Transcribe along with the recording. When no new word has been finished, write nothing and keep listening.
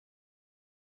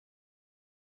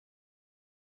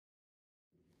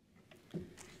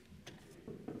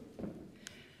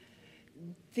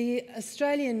The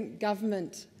Australian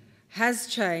government has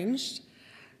changed,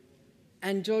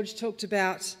 and George talked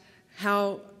about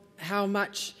how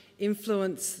much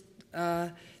influence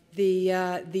the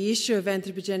issue of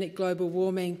anthropogenic global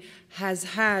warming has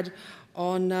had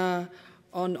on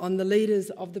the leaders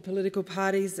of the political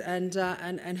parties and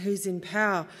who's in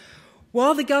power.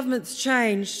 While the government's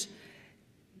changed,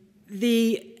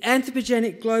 the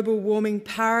anthropogenic global warming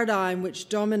paradigm which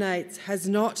dominates has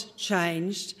not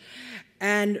changed,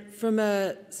 and from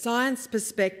a science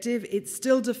perspective, it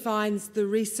still defines the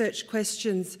research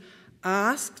questions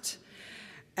asked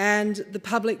and the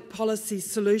public policy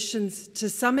solutions to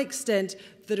some extent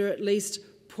that are at least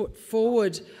put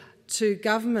forward to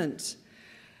government.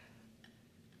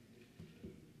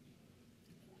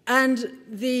 And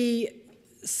the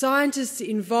scientists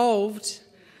involved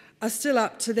are still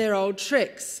up to their old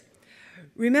tricks.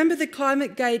 Remember the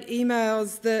ClimateGate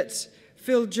emails that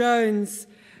Phil Jones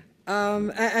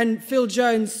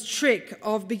trick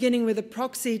of beginning with a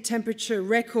proxy temperature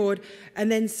record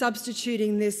and then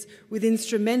substituting this with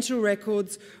instrumental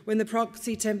records when the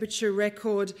proxy temperature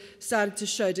record started to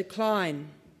show decline.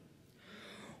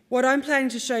 What I'm planning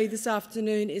to show you this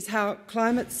afternoon is how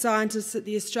climate scientists at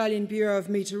the Australian Bureau of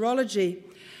Meteorology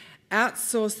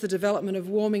outsource the development of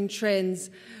warming trends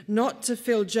not to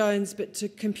Phil Jones but to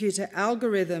computer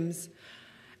algorithms.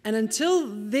 And until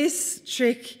this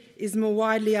trick is more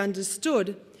widely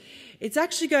understood, it's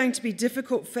actually going to be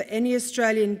difficult for any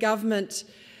Australian government,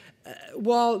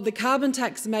 while the carbon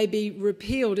tax may be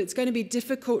repealed, it's going to be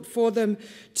difficult for them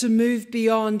to move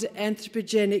beyond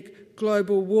anthropogenic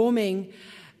global warming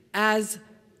as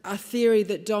a theory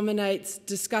that dominates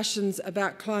discussions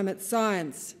about climate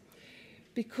science.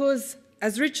 Because,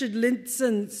 as Richard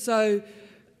Lindzen so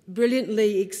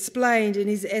brilliantly explained in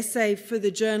his essay for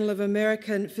the Journal of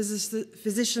American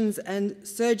Physicians and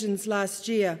Surgeons last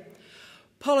year,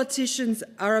 politicians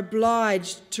are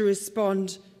obliged to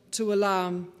respond to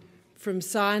alarm from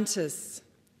scientists.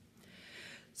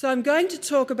 So I'm going to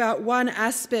talk about one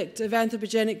aspect of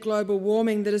anthropogenic global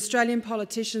warming that Australian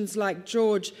politicians like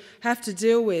George have to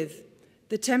deal with,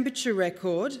 the temperature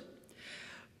record.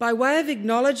 By way of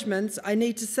acknowledgements, I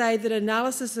need to say that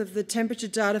analysis of the temperature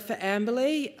data for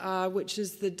Amberley, which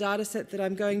is the data set that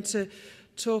I'm going to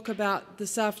talk about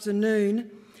this afternoon,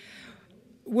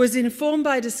 was informed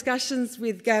by discussions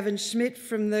with Gavin Schmidt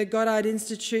from the Goddard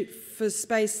Institute for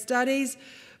Space Studies,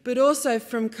 but also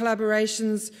from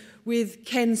collaborations with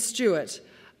Ken Stewart,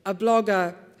 a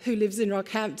blogger who lives in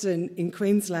Rockhampton in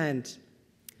Queensland.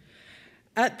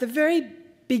 At the very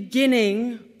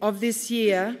beginning of this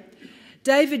year,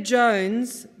 David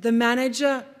Jones, the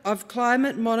manager of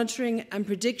climate monitoring and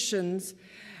predictions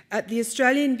at the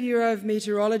Australian Bureau of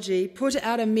Meteorology, put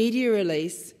out a media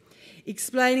release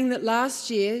explaining that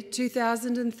last year,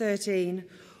 2013,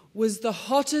 was the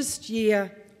hottest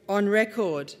year on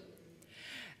record.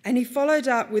 And he followed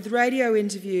up with radio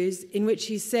interviews in which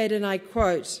he said, and I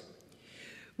quote,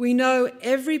 "We know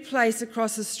every place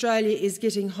across Australia is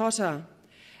getting hotter,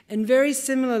 and very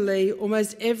similarly,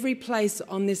 almost every place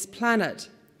on this planet.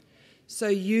 So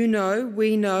you know,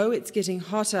 we know it's getting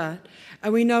hotter,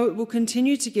 and we know it will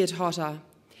continue to get hotter.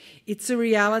 It's a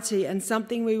reality and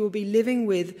something we will be living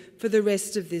with for the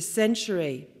rest of this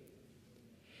century."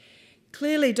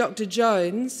 Clearly, Dr.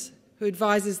 Jones, who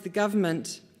advises the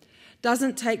government,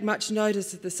 doesn't take much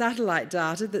notice of the satellite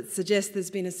data that suggests there's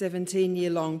been a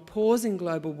 17-year-long pause in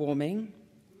global warming.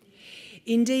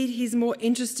 Indeed, he's more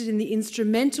interested in the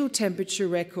instrumental temperature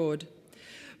record,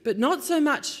 but not so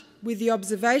much with the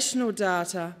observational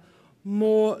data,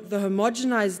 more the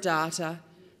homogenised data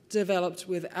developed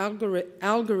with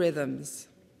algorithms.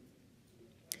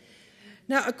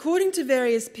 Now, according to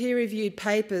various peer-reviewed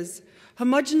papers,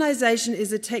 homogenisation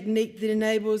is a technique that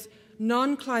enables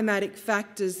non-climatic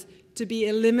factors to be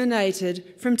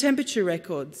eliminated from temperature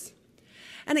records.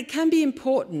 And it can be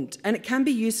important and it can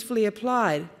be usefully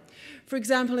applied. For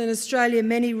example, in Australia,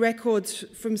 many records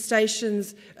from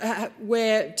stations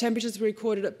where temperatures were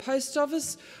recorded at post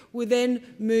office were then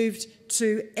moved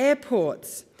to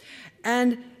airports.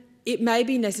 And it may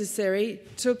be necessary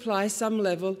to apply some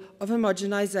level of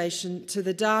homogenisation to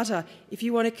the data if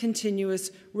you want a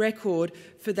continuous record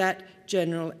for that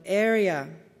general area.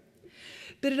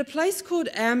 But at a place called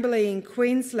Amberley in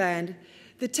Queensland,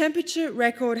 the temperature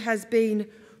record has been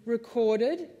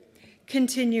recorded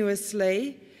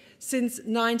continuously since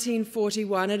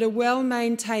 1941 at a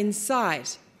well-maintained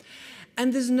site,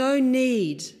 and there's no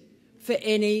need for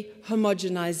any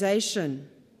homogenisation.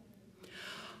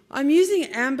 I'm using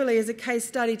Amberley as a case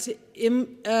study to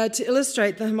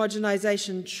illustrate the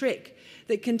homogenisation trick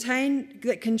that can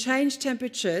change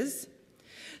temperatures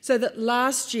so that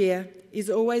last year is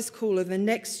always cooler than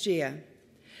next year.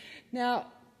 Now,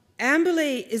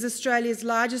 Amberley is Australia's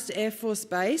largest Air Force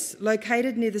base,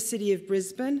 located near the city of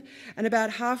Brisbane and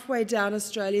about halfway down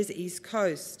Australia's east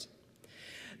coast.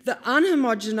 The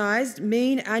unhomogenised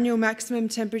mean annual maximum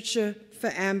temperature for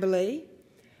Amberley,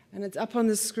 and it's up on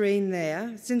the screen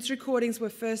there, since recordings were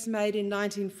first made in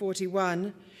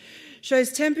 1941,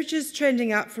 shows temperatures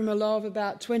trending up from a low of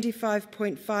about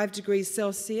 25.5 degrees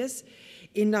Celsius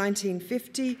in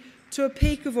 1950 to a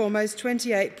peak of almost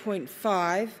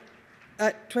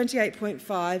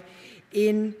 28.5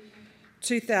 in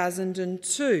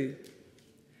 2002.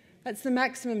 That's the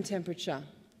maximum temperature.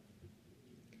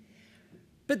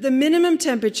 But the minimum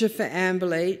temperature for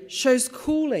Amberley shows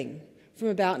cooling from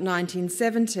about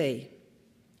 1970.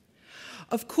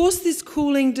 Of course, this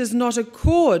cooling does not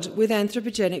accord with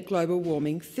anthropogenic global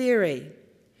warming theory.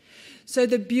 So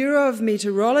the Bureau of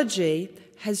Meteorology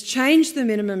has changed the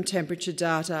minimum temperature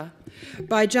data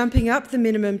by jumping up the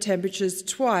minimum temperatures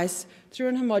twice through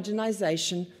an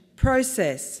homogenisation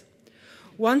process,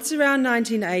 once around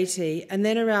 1980 and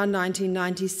then around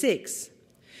 1996,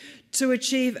 to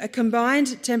achieve a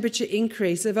combined temperature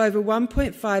increase of over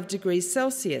 1.5 degrees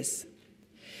Celsius.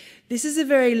 This is a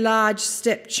very large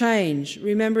step change,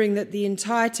 remembering that the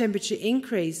entire temperature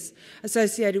increase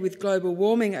associated with global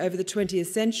warming over the 20th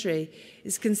century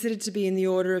is considered to be in the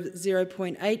order of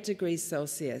 0.8 degrees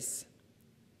Celsius.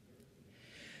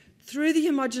 Through the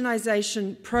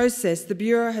homogenisation process, the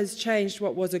Bureau has changed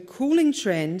what was a cooling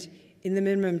trend in the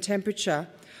minimum temperature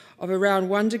of around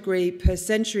 1 degree per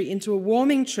century into a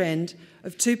warming trend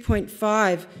of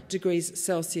 2.5 degrees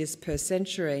Celsius per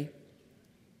century.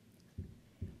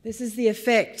 This is the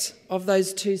effect of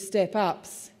those two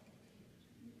step-ups.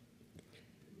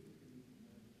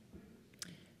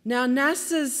 Now,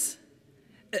 NASA's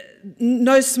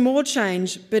no small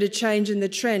change, but a change in the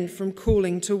trend from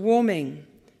cooling to warming.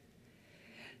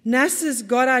 NASA's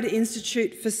Goddard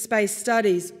Institute for Space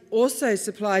Studies also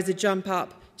supplies a jump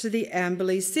up to the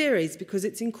Amberley series because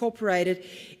it's incorporated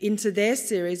into their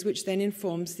series, which then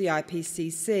informs the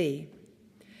IPCC.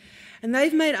 And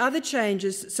they've made other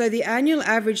changes, so the annual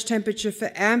average temperature for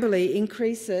Amberley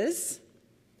increases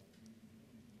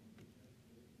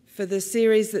for the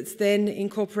series that's then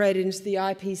incorporated into the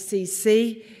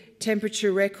IPCC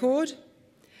temperature record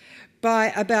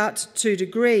by about 2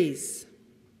 degrees.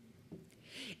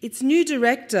 Its new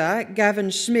director, Gavin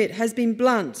Schmidt, has been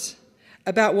blunt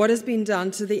about what has been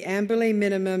done to the Amberley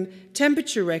minimum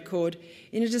temperature record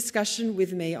in a discussion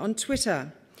with me on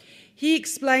Twitter. He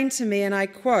explained to me, and I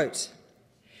quote,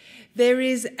 "There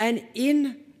is an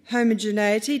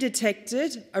inhomogeneity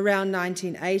detected around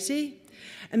 1980,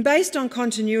 and based on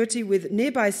continuity with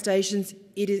nearby stations,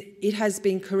 it has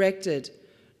been corrected,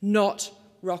 not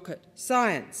rocket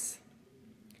science."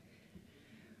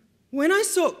 When I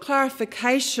sought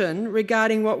clarification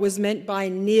regarding what was meant by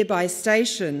nearby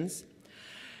stations,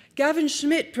 Gavin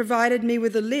Schmidt provided me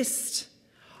with a list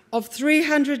of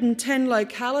 310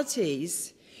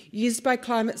 localities used by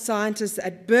climate scientists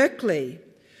at Berkeley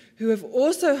who have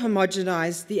also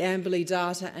homogenised the Amberley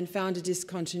data and found a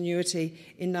discontinuity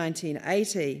in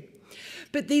 1980.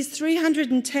 But these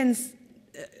 310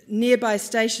 nearby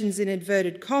stations in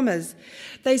inverted commas,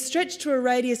 they stretch to a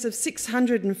radius of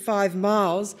 605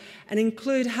 miles and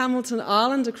include Hamilton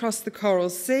Island across the Coral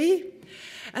Sea,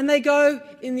 and they go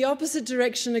in the opposite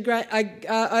direction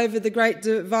over the Great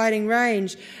Dividing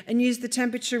Range and use the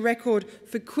temperature record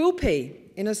for Quilpie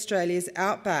in Australia's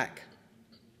outback.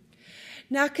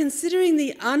 Now, considering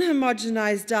the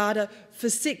unhomogenised data for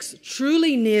 6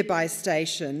 truly nearby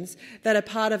stations that are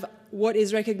part of what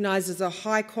is recognised as a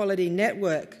high-quality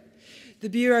network, the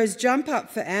Bureau's jump up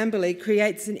for Amberley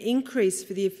creates an increase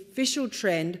for the official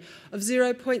trend of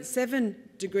 0.7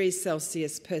 degrees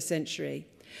Celsius per century.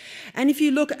 And if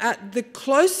you look at the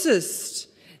closest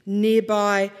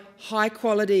nearby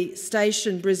high-quality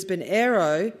station, Brisbane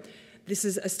Aero, this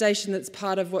is a station that's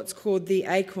part of what's called the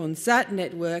Acorn Sat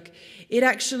network, it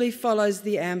actually follows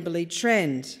the Amberley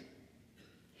trend.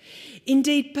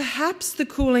 Indeed, perhaps the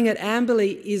cooling at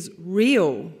Amberley is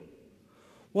real.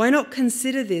 Why not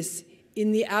consider this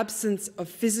in the absence of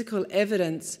physical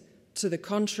evidence to the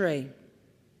contrary?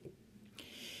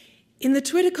 In the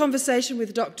Twitter conversation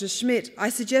with Dr. Schmidt,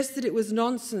 I suggested it was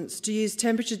nonsense to use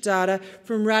temperature data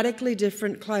from radically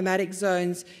different climatic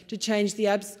zones to change the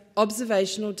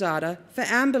observational data for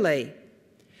Amberley.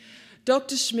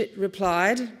 Dr. Schmidt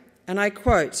replied, and I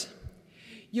quote,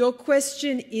 "Your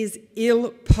question is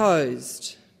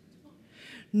ill-posed.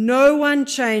 No one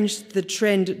changed the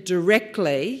trend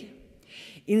directly.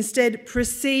 Instead,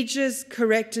 procedures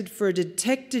corrected for a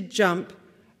detected jump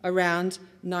around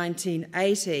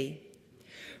 1980.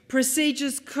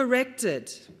 Procedures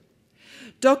corrected.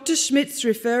 Dr. Schmidt's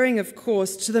referring, of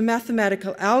course, to the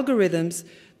mathematical algorithms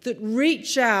that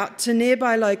reach out to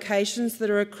nearby locations that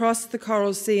are across the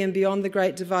Coral Sea and beyond the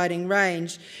Great Dividing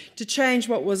Range to change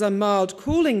what was a mild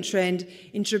cooling trend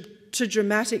into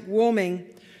dramatic warming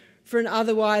for an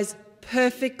otherwise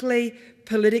perfectly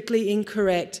politically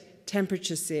incorrect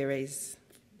temperature series.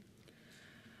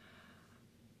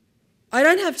 I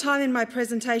don't have time in my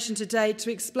presentation today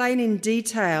to explain in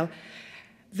detail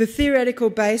the theoretical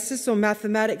basis or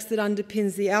mathematics that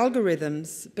underpins the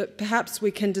algorithms, but perhaps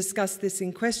we can discuss this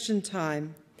in question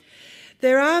time.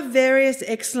 There are various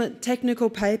excellent technical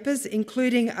papers,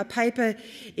 including a paper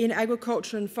in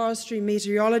Agriculture and Forestry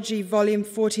Meteorology, volume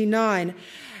 49,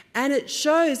 and it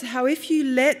shows how if you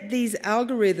let these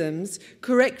algorithms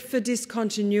correct for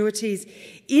discontinuities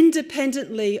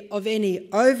independently of any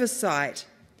oversight,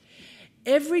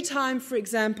 every time, for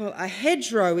example, a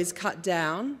hedgerow is cut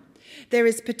down, there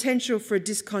is potential for a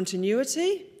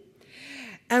discontinuity.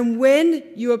 And when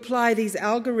you apply these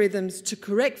algorithms to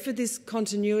correct for this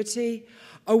continuity,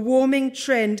 a warming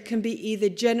trend can be either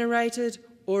generated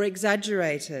or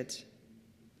exaggerated.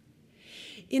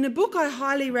 In a book I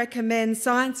highly recommend,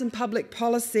 Science and Public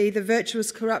Policy, The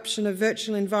Virtuous Corruption of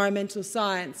Virtual Environmental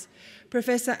Science,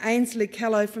 Professor Ainsley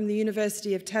Kello from the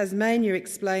University of Tasmania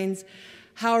explains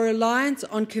how a reliance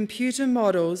on computer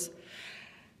models,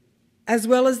 as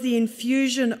well as the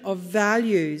infusion of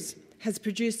values, has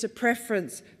produced a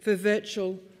preference for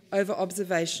virtual over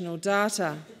observational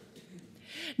data.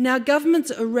 Now,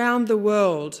 governments around the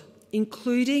world,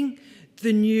 including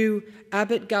the new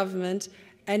Abbott government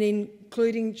and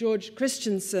including George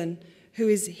Christensen, who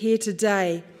is here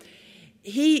today,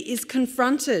 he is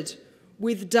confronted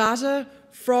with data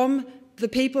from the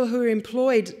people who are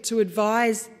employed to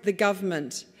advise the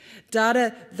government,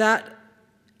 data that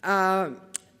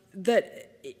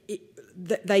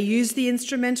they use the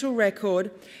instrumental record,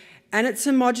 and it's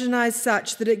homogenised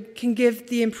such that it can give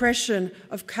the impression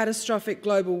of catastrophic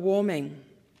global warming.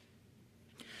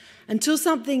 Until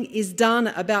something is done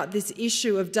about this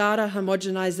issue of data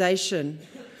homogenisation,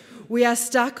 we are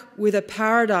stuck with a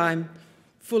paradigm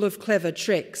full of clever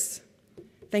tricks.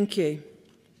 Thank you.